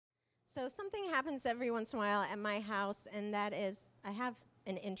So something happens every once in a while at my house, and that is I have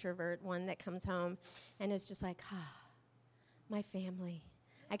an introvert, one that comes home and is just like, my family.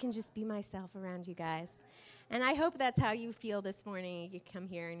 I can just be myself around you guys. And I hope that's how you feel this morning. You come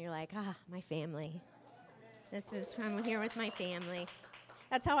here and you're like, my family. I'm here with my family.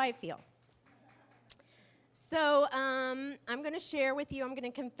 That's how I feel. So I'm going to share with you, I'm going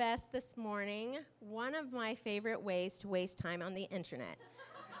to confess this morning, one of my favorite ways to waste time on the internet.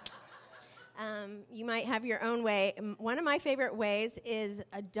 You might have your own way. One of my favorite ways is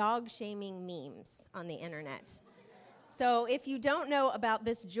dog-shaming memes on the internet. So if you don't know about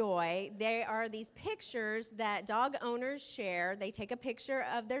this joy, there are these pictures that dog owners share. They take a picture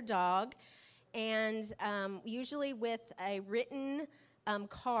of their dog, and usually with a written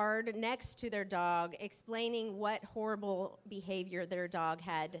card next to their dog explaining what horrible behavior their dog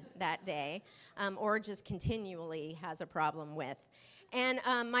had that day, or just continually has a problem with. And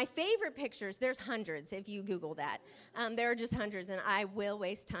my favorite pictures, there's hundreds if you Google that. There are just hundreds, and I will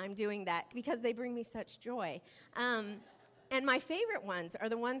waste time doing that because they bring me such joy. And my favorite ones are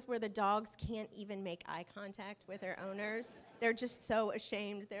the ones where the dogs can't even make eye contact with their owners. They're just so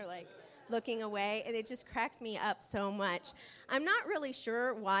ashamed. They're like looking away, and it just cracks me up so much. I'm not really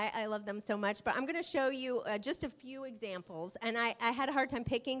sure why I love them so much, but I'm going to show you just a few examples. And I had a hard time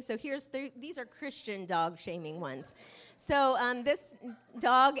picking, so these are Christian dog-shaming ones. So this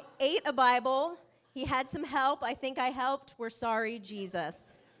dog ate a Bible. He had some help. I think I helped. We're sorry,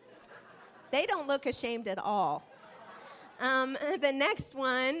 Jesus. They don't look ashamed at all. The next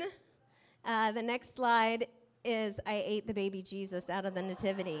one, the next slide is I ate the baby Jesus out of the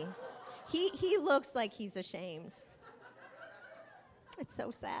nativity. He looks like he's ashamed. It's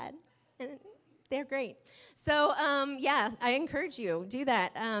so sad. And they're great. So, I encourage you, do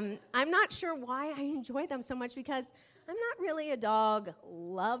that. I'm not sure why I enjoy them so much because I'm not really a dog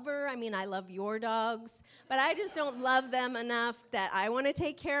lover. I mean, I love your dogs, but I just don't love them enough that I want to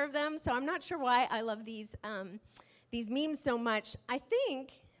take care of them. So I'm not sure why I love these memes so much. I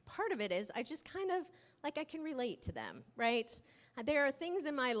think part of it is I just kind of, like, I can relate to them, right? There are things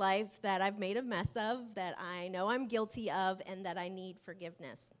in my life that I've made a mess of, that I know I'm guilty of, and that I need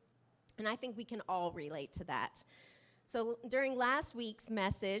forgiveness. And I think we can all relate to that. So during last week's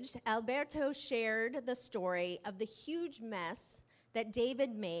message, Alberto shared the story of the huge mess that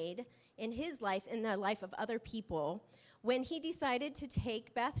David made in his life, in the life of other people, when he decided to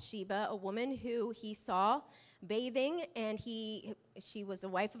take Bathsheba, a woman who he saw bathing, and she was the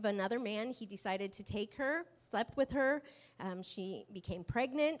wife of another man. He decided to take her, slept with her. She became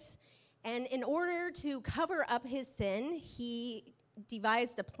pregnant. And in order to cover up his sin, he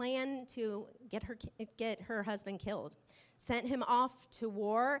devised a plan to get her husband killed, sent him off to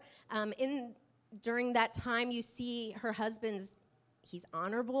war. During that time, you see her husband's, he's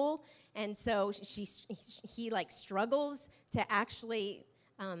honorable, and so he struggles to actually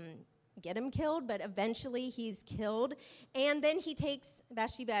get him killed, but eventually he's killed. And then he takes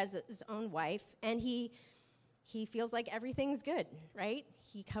Bathsheba as his own wife, and he feels like everything's good, right?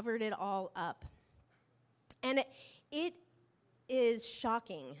 He covered it all up. And it is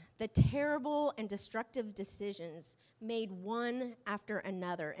shocking, the terrible and destructive decisions made one after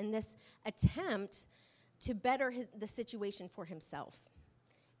another in this attempt to better the situation for himself,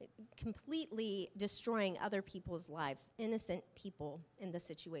 completely destroying other people's lives, innocent people in the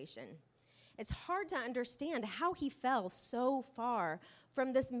situation. It's hard to understand how he fell so far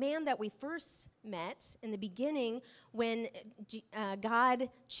from this man that we first met in the beginning when God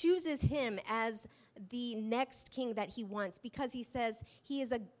chooses him as the next king that he wants, because he says he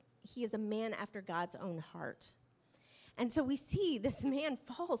is a man after God's own heart. And so we see this man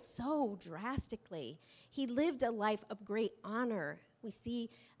fall so drastically. He lived a life of great honor. We see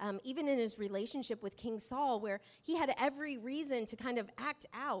even in his relationship with King Saul, where he had every reason to kind of act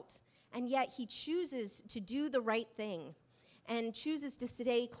out, and yet he chooses to do the right thing and chooses to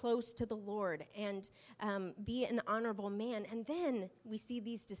stay close to the Lord and be an honorable man. And then we see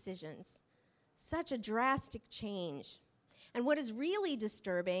these decisions. Such a drastic change. And what is really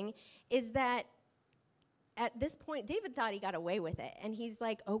disturbing is that at this point, David thought he got away with it, and he's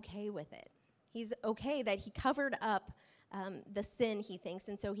like okay with it. He's okay that he covered up the sin, he thinks,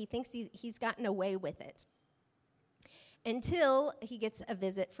 and so he thinks he's gotten away with it. Until he gets a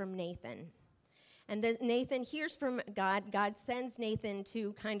visit from Nathan. And Nathan hears from God. God sends Nathan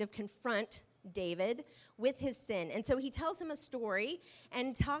to kind of confront David with his sin. And so he tells him a story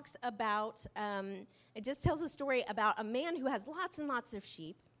and talks about, it just tells a story about a man who has lots and lots of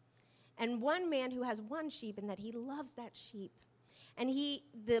sheep, and one man who has one sheep, and that he loves that sheep. And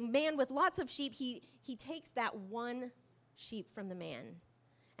the man with lots of sheep, he takes that one sheep from the man,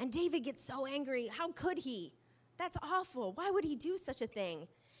 And David gets so angry. How could he? That's awful. Why would he do such a thing?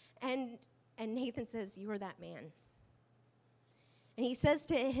 And Nathan says, "You're that man." And he says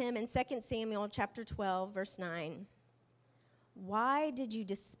to him in 2 Samuel chapter 12, verse 9, "Why did you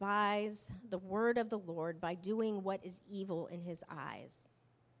despise the word of the Lord by doing what is evil in his eyes?"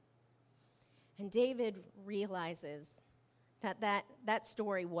 And David realizes that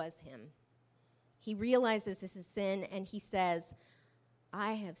story was him. He realizes this is sin, and he says,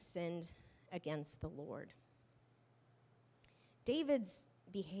 "I have sinned against the Lord." David's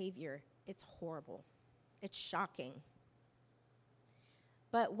behavior, it's horrible. It's shocking.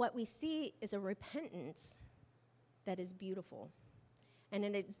 But what we see is a repentance that is beautiful. And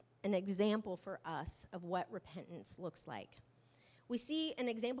it is an example for us of what repentance looks like. We see an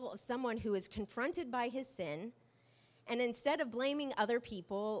example of someone who is confronted by his sin, and instead of blaming other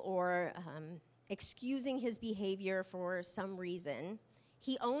people or excusing his behavior for some reason,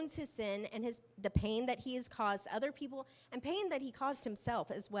 he owns his sin and the pain that he has caused other people and pain that he caused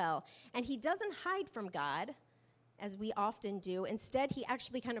himself as well. And he doesn't hide from God, as we often do. Instead, he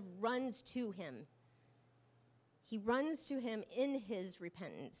actually kind of runs to him. He runs to him in his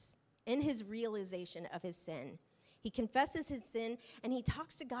repentance, in his realization of his sin. He confesses his sin, and he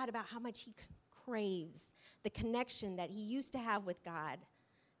talks to God about how much he craves the connection that he used to have with God,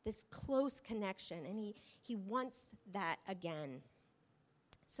 this close connection, and he wants that again.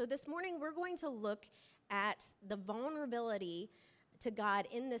 So this morning, we're going to look at the vulnerability to God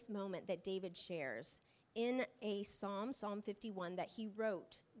in this moment that David shares in a Psalm 51, that he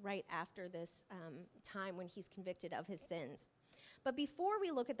wrote right after this time when he's convicted of his sins. But before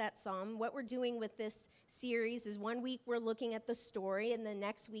we look at that psalm, what we're doing with this series is 1 week we're looking at the story, and the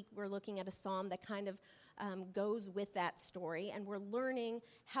next week we're looking at a psalm that kind of goes with that story, and we're learning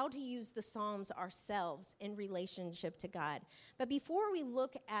how to use the psalms ourselves in relationship to God. But before we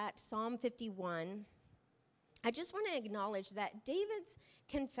look at Psalm 51, I just want to acknowledge that David's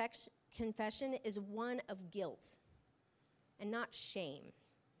confession is one of guilt and not shame.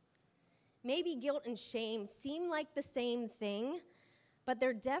 Maybe guilt and shame seem like the same thing, but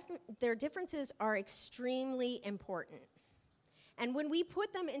their differences are extremely important. And when we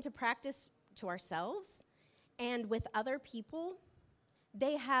put them into practice to ourselves and with other people,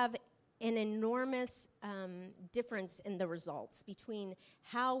 they have an enormous difference in the results between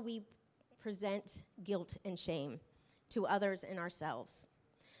how we present guilt and shame to others and ourselves.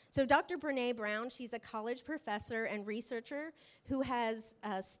 So Dr. Brene Brown, she's a college professor and researcher who has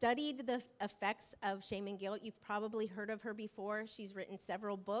studied the effects of shame and guilt. You've probably heard of her before. She's written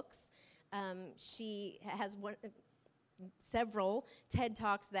several books. She has several TED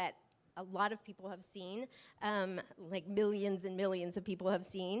Talks that a lot of people have seen, like millions and millions of people have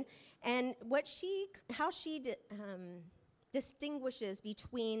seen. And how she distinguishes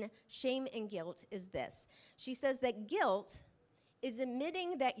between shame and guilt is this. She says that guilt is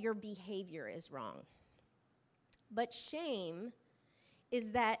admitting that your behavior is wrong. But shame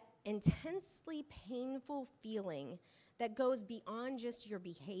is that intensely painful feeling that goes beyond just your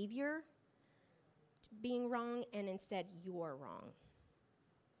behavior being wrong, and instead you're wrong.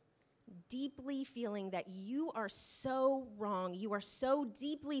 Deeply feeling that you are so wrong, you are so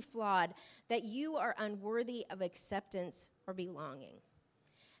deeply flawed that you are unworthy of acceptance or belonging.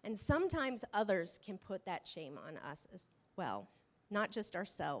 And sometimes others can put that shame on us as well. Not just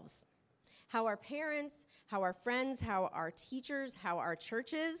ourselves. How our parents, how our friends, how our teachers, how our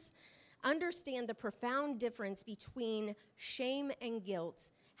churches understand the profound difference between shame and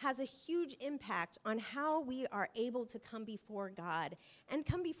guilt has a huge impact on how we are able to come before God and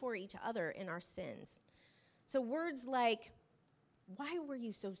come before each other in our sins. So words like, "Why were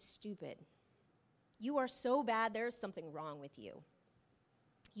you so stupid? You are so bad, there's something wrong with you.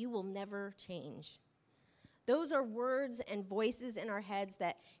 You will never change." Those are words and voices in our heads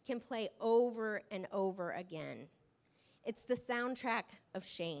that can play over and over again. It's the soundtrack of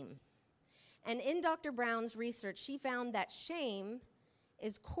shame. And in Dr. Brown's research, she found that shame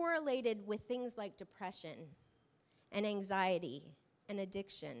is correlated with things like depression and anxiety and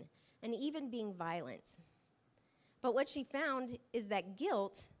addiction and even being violent. But what she found is that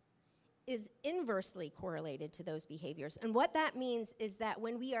guilt is inversely correlated to those behaviors. And what that means is that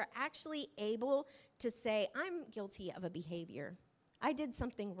when we are actually able to say, "I'm guilty of a behavior, I did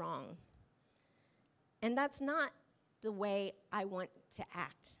something wrong, and that's not the way I want to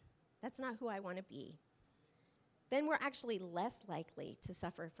act, that's not who I want to be," then we're actually less likely to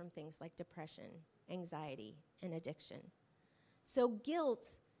suffer from things like depression, anxiety, and addiction. So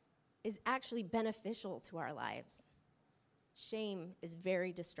guilt is actually beneficial to our lives. Shame is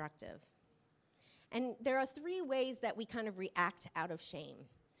very destructive. And there are 3 ways that we kind of react out of shame.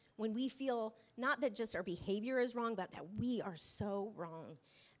 when we feel not that just our behavior is wrong, but that we are so wrong.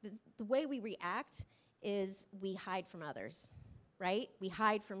 The way we react is we hide from others, right? We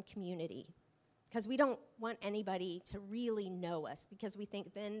hide from community because we don't want anybody to really know us because we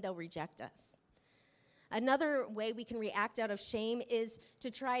think then they'll reject us. Another way we can react out of shame is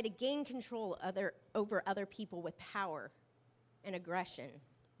to try to gain control over other people with power and aggression,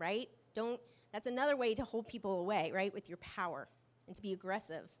 right? That's another way to hold people away, right, with your power and to be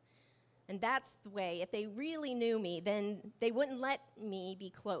aggressive. And that's the way, if they really knew me, then they wouldn't let me be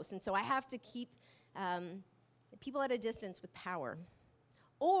close. And so I have to keep people at a distance with power.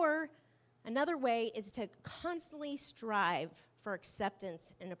 Or another way is to constantly strive for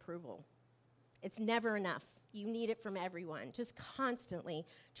acceptance and approval. It's never enough. You need it from everyone. Just constantly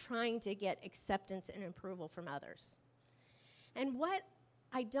trying to get acceptance and approval from others. And what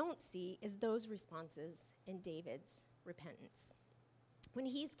I don't see is those responses in David's repentance. When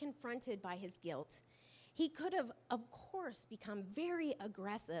he's confronted by his guilt, he could have, of course, become very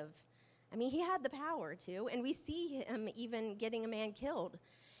aggressive. I mean, he had the power to, and we see him even getting a man killed.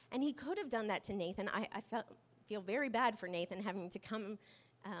 And he could have done that to Nathan. I feel very bad for Nathan having to come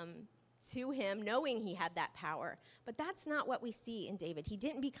to him knowing he had that power. But that's not what we see in David. He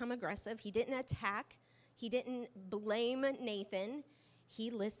didn't become aggressive. He didn't attack. He didn't blame Nathan.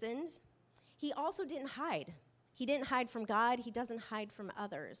 He listened. He also didn't hide. He didn't hide from God. He doesn't hide from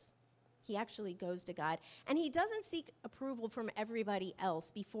others. He actually goes to God. And he doesn't seek approval from everybody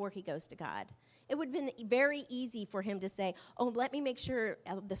else before he goes to God. It would have been very easy for him to say, oh, let me make sure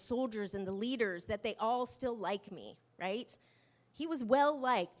the soldiers and the leaders that they all still like me, right? He was well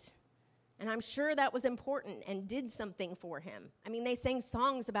liked. And I'm sure that was important and did something for him. I mean, they sang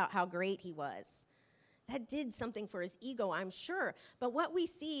songs about how great he was. That did something for his ego, I'm sure. But what we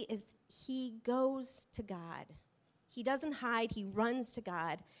see is he goes to God. He doesn't hide. He runs to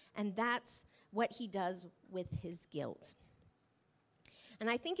God. And that's what he does with his guilt. And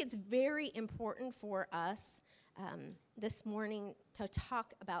I think it's very important for us this morning to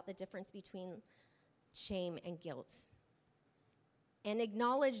talk about the difference between shame and guilt. And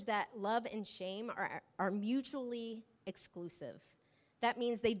acknowledge that love and shame are mutually exclusive. That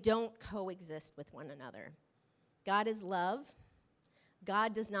means they don't coexist with one another. God is love.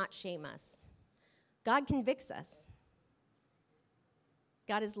 God does not shame us. God convicts us.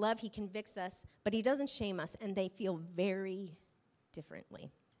 God is love. He convicts us, but he doesn't shame us, and they feel very differently.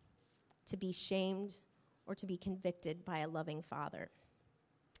 To be shamed or to be convicted by a loving Father.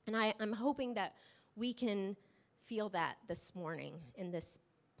 And I'm hoping that we can feel that this morning in this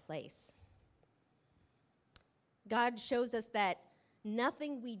place. God shows us that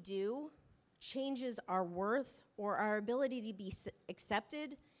nothing we do changes our worth or our ability to be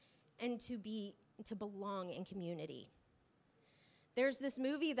accepted and to belong in community. There's this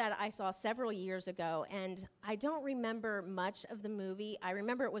movie that I saw several years ago, and I don't remember much of the movie. I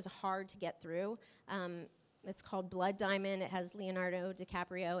remember it was hard to get through. It's called Blood Diamond. It has Leonardo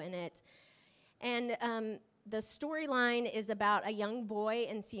DiCaprio in it. And the storyline is about a young boy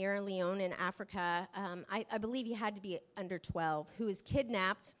in Sierra Leone in Africa. I believe he had to be under 12, who is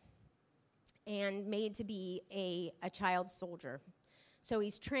kidnapped and made to be a child soldier. So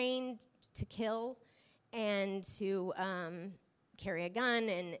he's trained to kill and to carry a gun,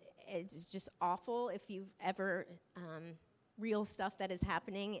 and it's just awful if you've ever real stuff that is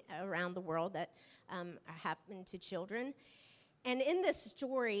happening around the world that happen to children. And in this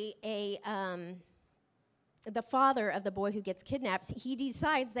story, the father of the boy who gets kidnapped, he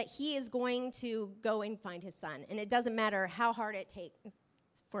decides that he is going to go and find his son. And it doesn't matter how hard it takes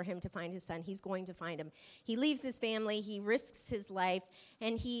for him to find his son, he's going to find him. He leaves his family, he risks his life,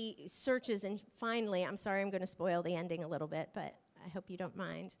 and he searches, and finally, I'm sorry I'm going to spoil the ending a little bit, but I hope you don't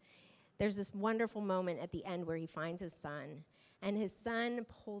mind. There's this wonderful moment at the end where he finds his son, and his son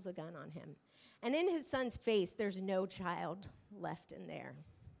pulls a gun on him. And in his son's face, there's no child left in there.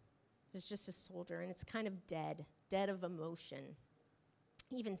 It's just a soldier, and it's kind of dead of emotion,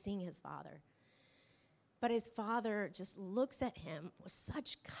 even seeing his father. But his father just looks at him with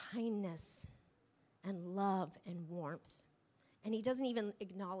such kindness and love and warmth. And he doesn't even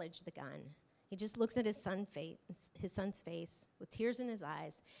acknowledge the gun. He just looks at his son's face with tears in his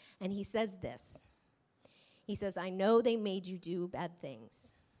eyes, and he says this. He says, I know they made you do bad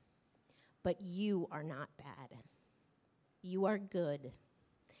things, but you are not bad. You are good.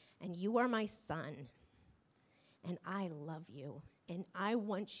 And you are my son, and I love you, and I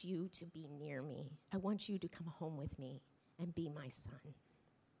want you to be near me. I want you to come home with me and be my son.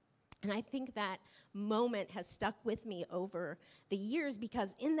 And I think that moment has stuck with me over the years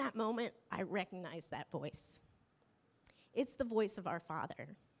because in that moment, I recognize that voice. It's the voice of our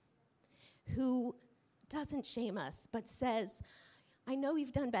Father. who doesn't shame us, but says, I know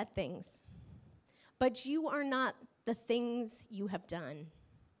you've done bad things, but you are not the things you have done.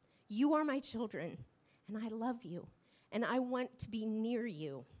 You are my children, and I love you, and I want to be near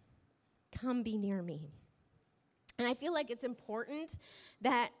you. Come be near me. And I feel like it's important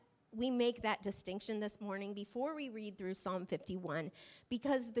that we make that distinction this morning before we read through Psalm 51,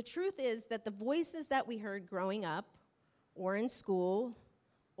 because the truth is that the voices that we heard growing up, or in school,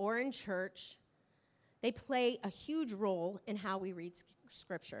 or in church, they play a huge role in how we read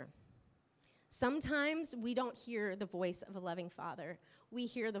Scripture. Sometimes we don't hear the voice of a loving Father. We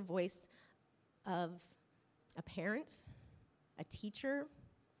hear the voice of a parent, a teacher,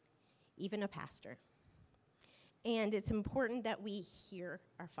 even a pastor. And it's important that we hear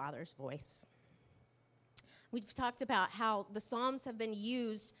our Father's voice. We've talked about how the Psalms have been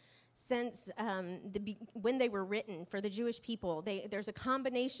used since when they were written for the Jewish people. There's a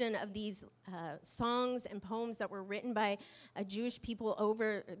combination of these songs and poems that were written by Jewish people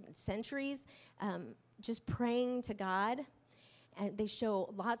over centuries, just praying to God. And they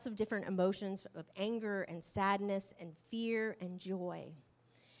show lots of different emotions of anger and sadness and fear and joy.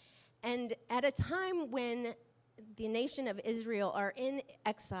 And at a time when the nation of Israel are in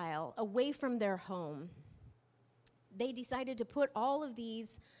exile, away from their home, they decided to put all of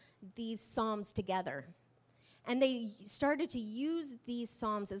these psalms together. And they started to use these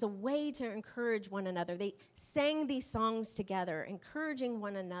psalms as a way to encourage one another. They sang these songs together, encouraging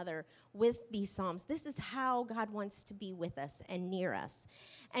one another with these psalms. This is how God wants to be with us and near us.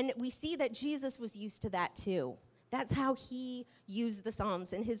 And we see that Jesus was used to that too. That's how he used the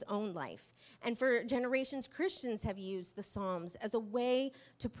Psalms in his own life. And for generations, Christians have used the Psalms as a way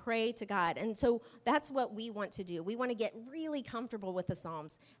to pray to God. And so that's what we want to do. We want to get really comfortable with the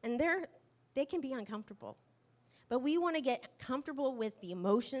Psalms. And they can be uncomfortable. But we want to get comfortable with the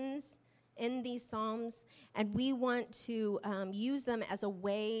emotions in these Psalms. And we want to use them as a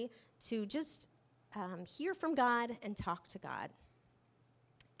way to just hear from God and talk to God.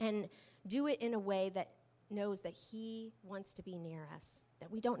 And do it in a way that knows that he wants to be near us, that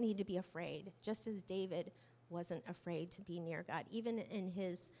we don't need to be afraid, just as David wasn't afraid to be near God, even in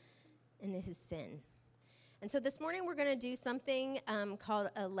his sin. And so this morning we're going to do something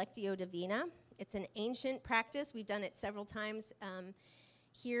called a Lectio Divina. It's an ancient practice. We've done it several times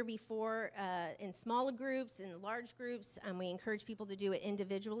here before in small groups, in large groups. We encourage people to do it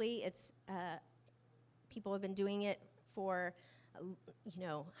individually. People have been doing it for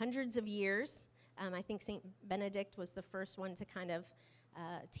hundreds of years. I think St. Benedict was the first one to kind of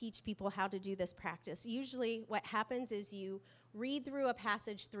teach people how to do this practice. Usually what happens is you read through a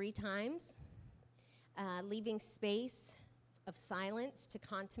passage 3 times, leaving space of silence to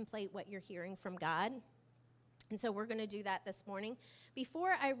contemplate what you're hearing from God. And so we're going to do that this morning.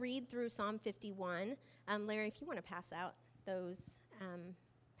 Before I read through Psalm 51, Larry, if you want to pass out those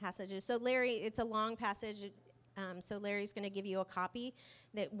passages. So Larry, it's a long passage. So Larry's going to give you a copy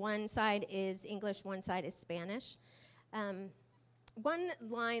that one side is English, one side is Spanish. One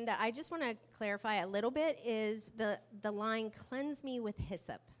line that I just want to clarify a little bit is the line, cleanse me with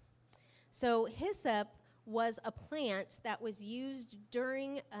hyssop. So hyssop was a plant that was used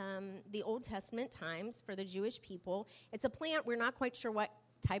during the Old Testament times for the Jewish people. It's a plant, we're not quite sure what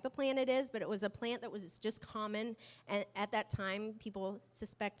type of plant it is, but it was a plant that was just common. And at that time, people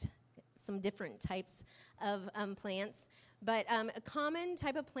suspect some different types of plants, but a common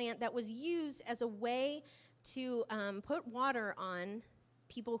type of plant that was used as a way to put water on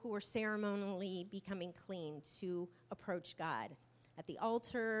people who were ceremonially becoming clean to approach God. At the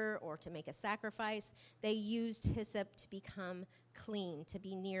altar or to make a sacrifice, they used hyssop to become clean, to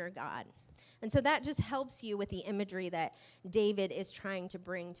be near God. And so that just helps you with the imagery that David is trying to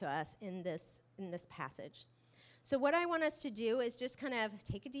bring to us in this passage. So what I want us to do is just kind of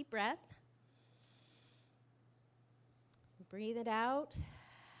take a deep breath. Breathe it out.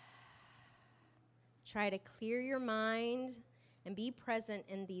 Try to clear your mind and be present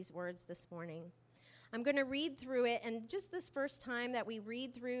in these words this morning. I'm going to read through it, and just this first time that we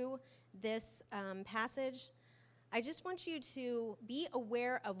read through this passage, I just want you to be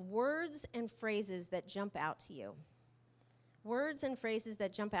aware of words and phrases that jump out to you. Words and phrases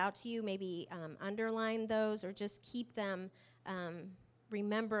that jump out to you, maybe underline those or just keep them,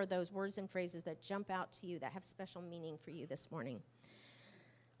 remember those words and phrases that jump out to you that have special meaning for you this morning.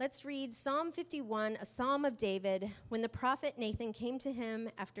 Let's read Psalm 51, a psalm of David, when the prophet Nathan came to him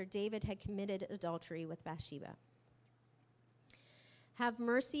after David had committed adultery with Bathsheba. Have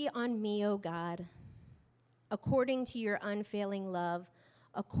mercy on me, O God, according to your unfailing love,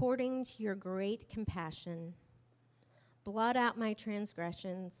 according to your great compassion. Blot out my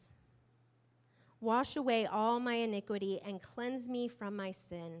transgressions. Wash away all my iniquity and cleanse me from my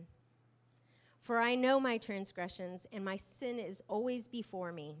sin. For I know my transgressions, and my sin is always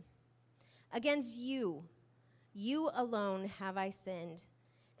before me. Against you, you alone have I sinned,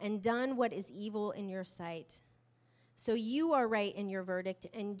 and done what is evil in your sight. So you are right in your verdict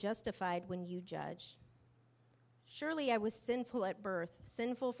and justified when you judge. Surely I was sinful at birth,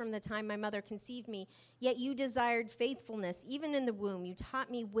 sinful from the time my mother conceived me, yet you desired faithfulness even in the womb. You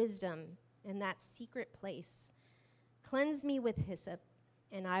taught me wisdom in that secret place. Cleanse me with hyssop,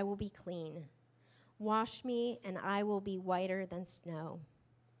 and I will be clean. Wash me, and I will be whiter than snow.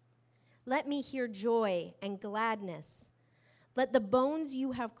 Let me hear joy and gladness. Let the bones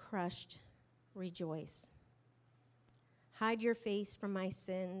you have crushed rejoice. Hide your face from my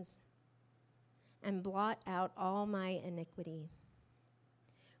sins and blot out all my iniquity.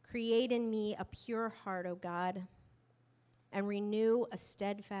 Create in me a pure heart, O God, and renew a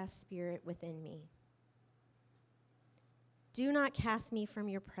steadfast spirit within me. Do not cast me from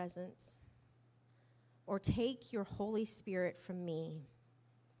your presence, or take your Holy Spirit from me.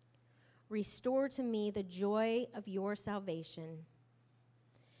 Restore to me the joy of your salvation,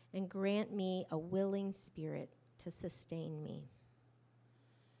 and grant me a willing spirit to sustain me.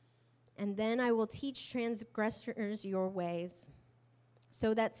 And then I will teach transgressors your ways,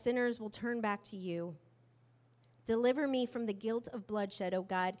 so that sinners will turn back to you. Deliver me from the guilt of bloodshed, O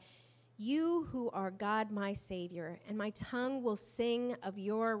God, you who are God my Savior, and my tongue will sing of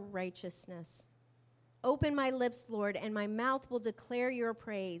your righteousness. Open my lips, Lord, and my mouth will declare your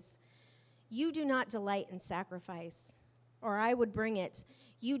praise. You do not delight in sacrifice, or I would bring it.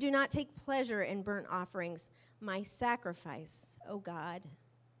 You do not take pleasure in burnt offerings. My sacrifice, O God,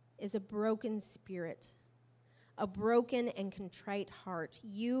 is a broken spirit, a broken and contrite heart.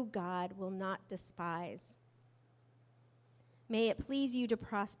 You, God, will not despise. May it please you to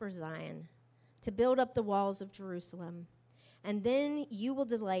prosper Zion, to build up the walls of Jerusalem. And then you will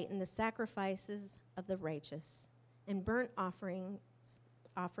delight in the sacrifices of the righteous and burnt offerings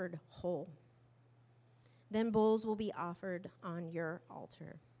offered whole. Then bulls will be offered on your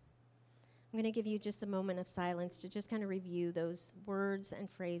altar. I'm going to give you just a moment of silence to just kind of review those words and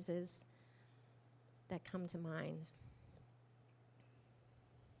phrases that come to mind.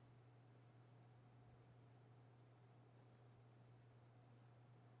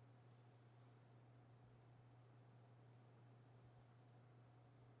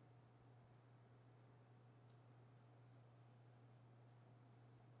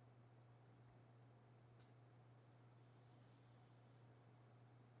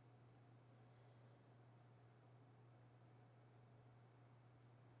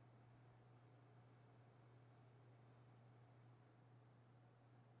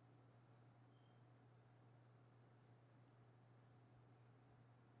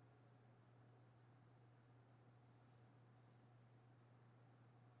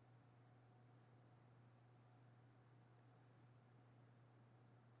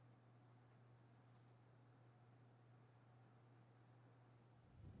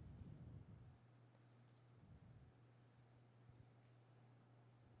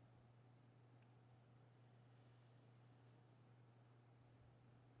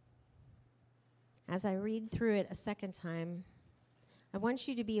 As I read through it a second time, I want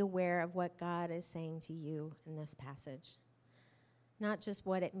you to be aware of what God is saying to you in this passage. Not just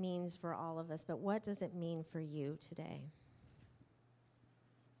what it means for all of us, but what does it mean for you today?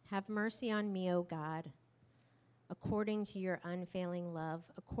 Have mercy on me, O God, according to your unfailing love,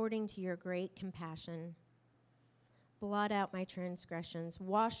 according to your great compassion. Blot out my transgressions,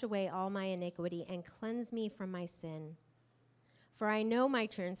 wash away all my iniquity, and cleanse me from my sin. For I know my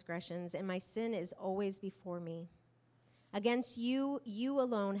transgressions, and my sin is always before me. Against you, you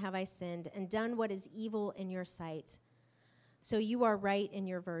alone have I sinned, and done what is evil in your sight. So you are right in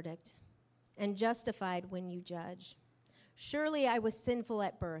your verdict, and justified when you judge. Surely I was sinful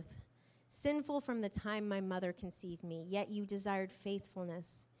at birth, sinful from the time my mother conceived me, yet you desired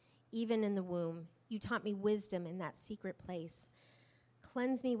faithfulness, even in the womb. You taught me wisdom in that secret place.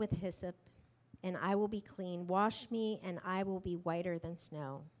 Cleanse me with hyssop, and I will be clean. Wash me, and I will be whiter than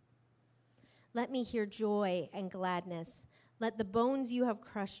snow. Let me hear joy and gladness. Let the bones you have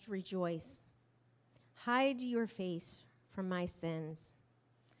crushed rejoice. Hide your face from my sins,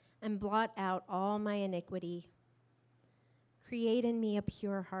 and blot out all my iniquity. Create in me a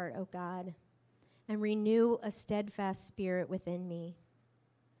pure heart, O God, and renew a steadfast spirit within me.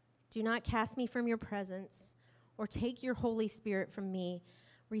 Do not cast me from your presence, or take your Holy Spirit from me.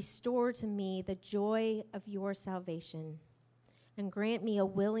 Restore to me the joy of your salvation, and grant me a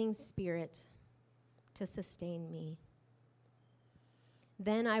willing spirit to sustain me.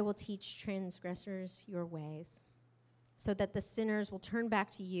 Then I will teach transgressors your ways, so that the sinners will turn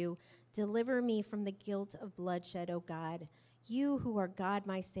back to you. Deliver me from the guilt of bloodshed, O God, you who are God,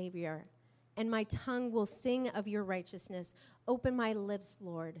 my Savior. And my tongue will sing of your righteousness. Open my lips,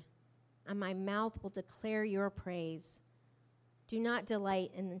 Lord, and my mouth will declare your praise. Do not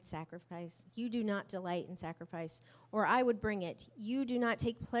delight in sacrifice. You do not delight in sacrifice, or I would bring it. You do not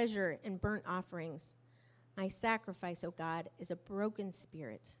take pleasure in burnt offerings. My sacrifice, O God, is a broken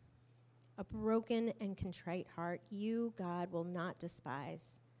spirit, a broken and contrite heart. You, God, will not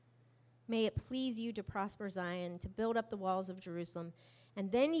despise. May it please you to prosper Zion, to build up the walls of Jerusalem,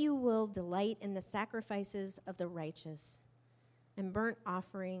 and then you will delight in the sacrifices of the righteous and burnt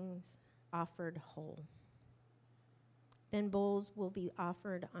offerings offered whole. Then bulls will be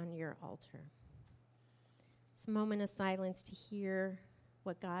offered on your altar. It's a moment of silence to hear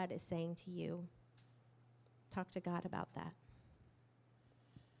what God is saying to you. Talk to God about that.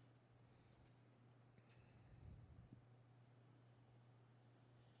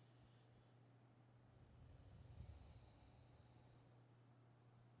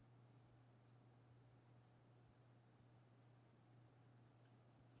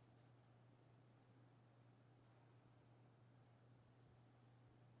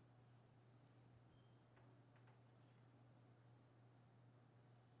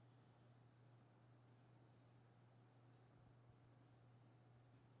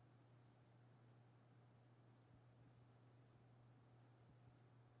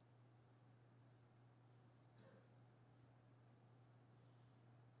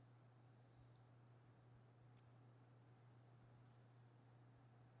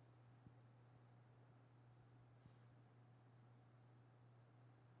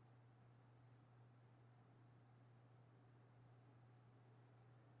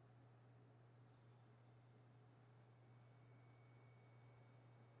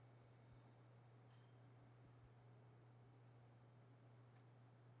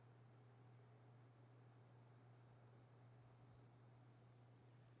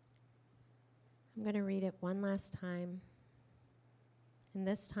 I'm going to read it one last time. And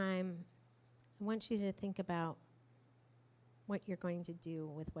this time, I want you to think about what you're going to do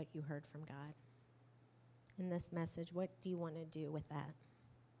with what you heard from God. In this message, what do you want to do with that?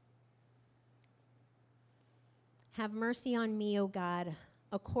 Have mercy on me, O God,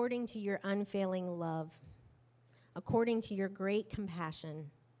 according to your unfailing love, according to your great compassion.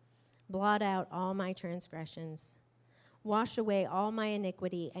 Blot out all my transgressions. Wash away all my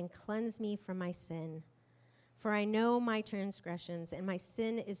iniquity and cleanse me from my sin. For I know my transgressions, and my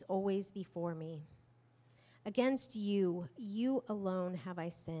sin is always before me. Against you, you alone have I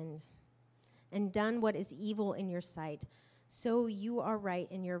sinned, and done what is evil in your sight. So you are right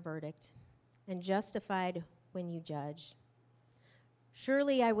in your verdict, and justified when you judge.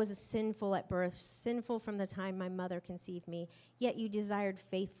 Surely I was sinful at birth, sinful from the time my mother conceived me. Yet you desired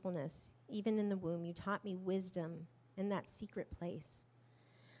faithfulness, even in the womb. You taught me wisdom in that secret place.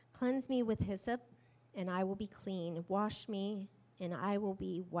 Cleanse me with hyssop, and I will be clean. Wash me, and I will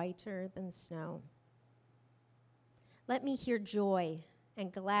be whiter than snow. Let me hear joy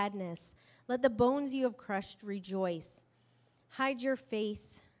and gladness. Let the bones you have crushed rejoice. Hide your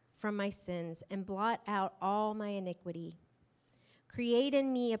face from my sins and blot out all my iniquity. Create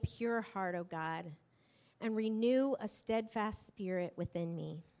in me a pure heart, O God, and renew a steadfast spirit within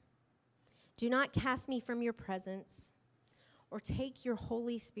me. Do not cast me from your presence or take your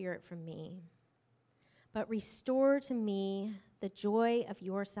Holy Spirit from me, but restore to me the joy of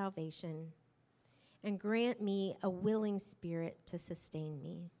your salvation and grant me a willing spirit to sustain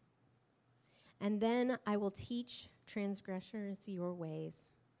me. And then I will teach transgressors your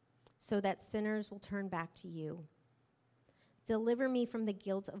ways, so that sinners will turn back to you. Deliver me from the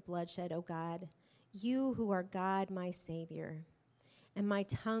guilt of bloodshed, O God, you who are God, my Savior. And my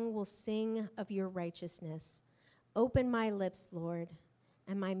tongue will sing of your righteousness. Open my lips, Lord,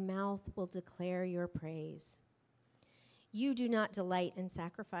 and my mouth will declare your praise. You do not delight in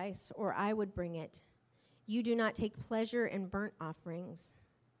sacrifice, or I would bring it. You do not take pleasure in burnt offerings.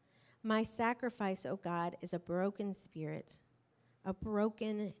 My sacrifice, O God, is a broken spirit, a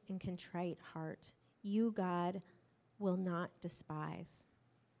broken and contrite heart. You, God, will not despise.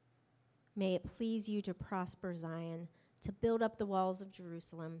 May it please you to prosper Zion, to build up the walls of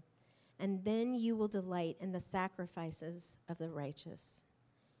Jerusalem, and then you will delight in the sacrifices of the righteous,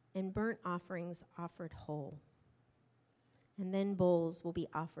 in burnt offerings offered whole, and then bulls will be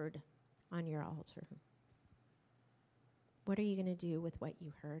offered on your altar. What are you going to do with what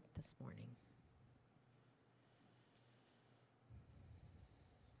you heard this morning?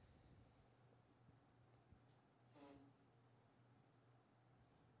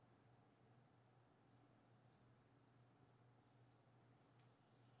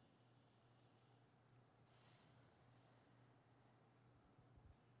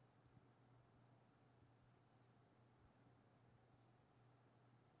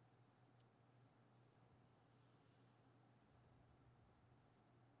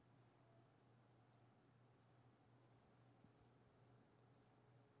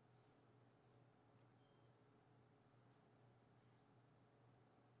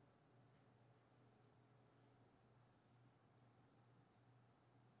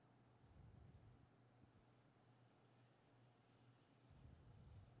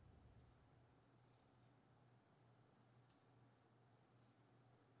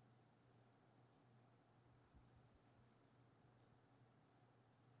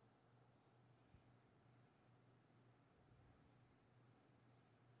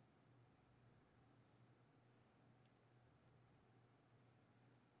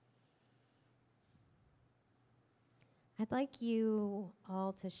 I'd like you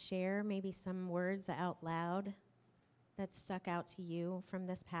all to share maybe some words out loud that stuck out to you from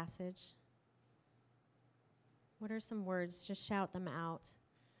this passage. What are some words? Just shout them out.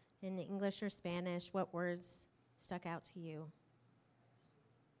 In English or Spanish, what words stuck out to you?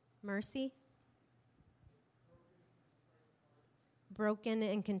 Mercy? Broken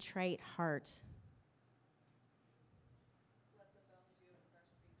and contrite heart.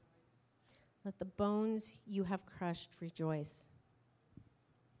 Let the bones you have crushed rejoice.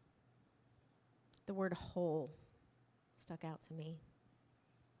 The word whole stuck out to me.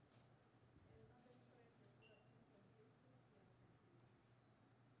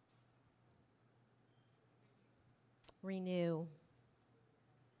 Renew.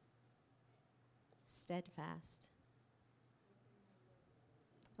 Steadfast.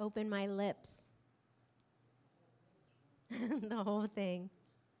 Open my lips. The whole thing.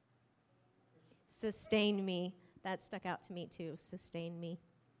 Sustain me. That stuck out to me too. Sustain me.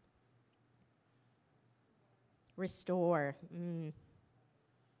 Restore.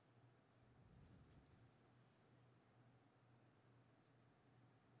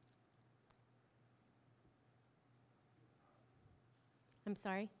 I'm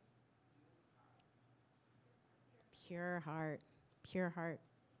sorry? Pure heart. Pure heart.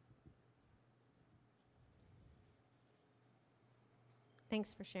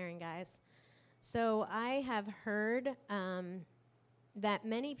 Thanks for sharing, guys. So I have heard that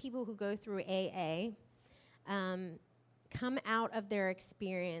many people who go through AA come out of their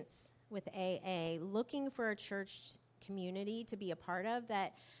experience with AA looking for a church community to be a part of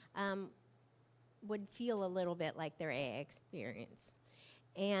that would feel a little bit like their AA experience.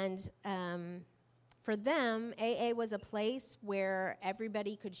 And for them, AA was a place where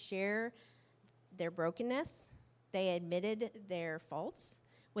everybody could share their brokenness. They admitted their faults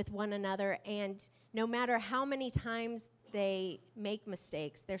with one another, and no matter how many times they make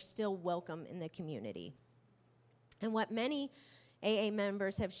mistakes, they're still welcome in the community. And what many AA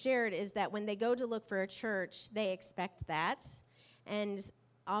members have shared is that when they go to look for a church, they expect that, and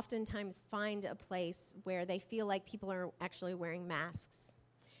oftentimes find a place where they feel like people are actually wearing masks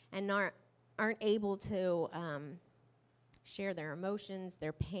and aren't able to share their emotions,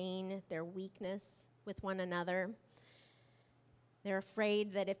 their pain, their weakness with one another. They're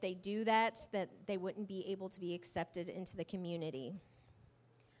afraid that if they do that they wouldn't be able to be accepted into the community.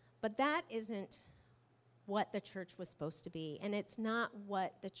 But that isn't what the church was supposed to be, and it's not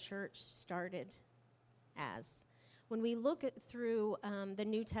what the church started as. When we look through the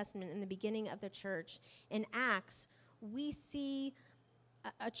New Testament in the beginning of the church, in Acts, we see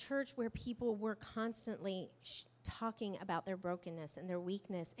a church where people were constantly talking about their brokenness and their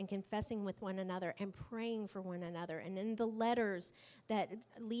weakness and confessing with one another and praying for one another. And in the letters that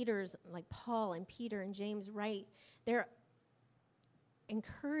leaders like Paul and Peter and James write, they're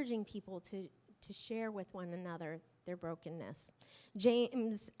encouraging people to share with one another their brokenness.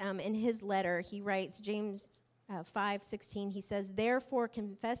 James, in his letter, he writes, James 5:16, he says, "Therefore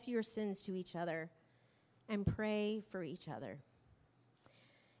confess your sins to each other and pray for each other."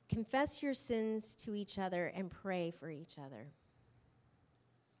 Confess your sins to each other and pray for each other.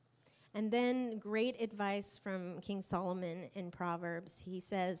 And then great advice from King Solomon in Proverbs. He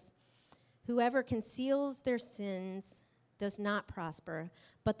says, "Whoever conceals their sins does not prosper,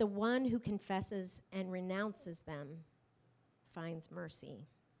 but the one who confesses and renounces them finds mercy."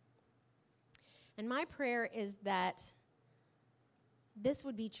 And my prayer is that this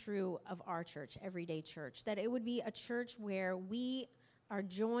would be true of our church, Everyday Church, that it would be a church where we are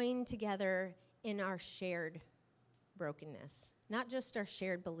joined together in our shared brokenness, not just our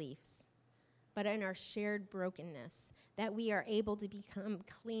shared beliefs, but in our shared brokenness, that we are able to become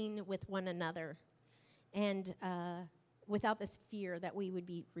clean with one another and without this fear that we would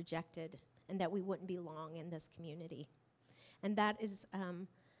be rejected and that we wouldn't belong in this community. And that is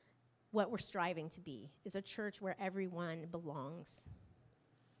what we're striving to be, is a church where everyone belongs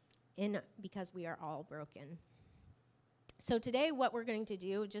because we are all broken. So today what we're going to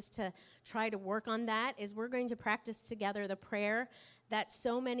do, just to try to work on that, is we're going to practice together the prayer that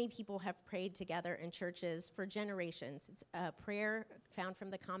so many people have prayed together in churches for generations. It's a prayer found from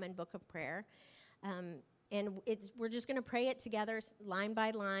the Common Book of Prayer. And we're just going to pray it together line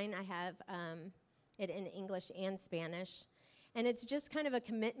by line. I have it in English and Spanish. And it's just kind of a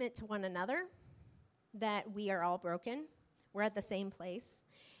commitment to one another that we are all broken. We're at the same place.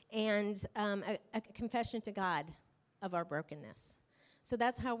 And a confession to God of our brokenness. So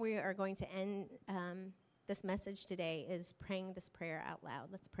that's how we are going to end this message today, is praying this prayer out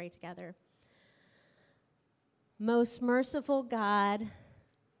loud. Let's pray together. Most merciful God,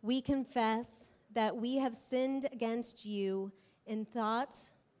 we confess that we have sinned against you in thought,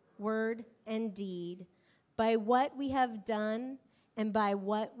 word, and deed, by what we have done and by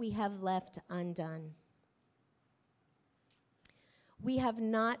what we have left undone. We have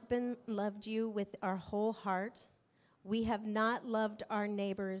not loved you with our whole heart. We have not loved our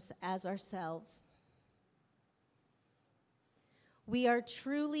neighbors as ourselves. We are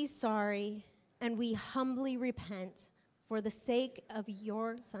truly sorry, and we humbly repent for the sake of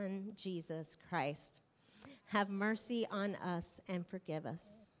your Son, Jesus Christ. Have mercy on us and forgive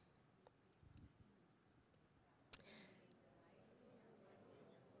us.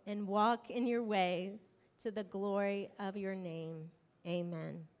 And walk in your ways to the glory of your name.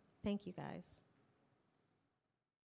 Amen. Thank you, guys.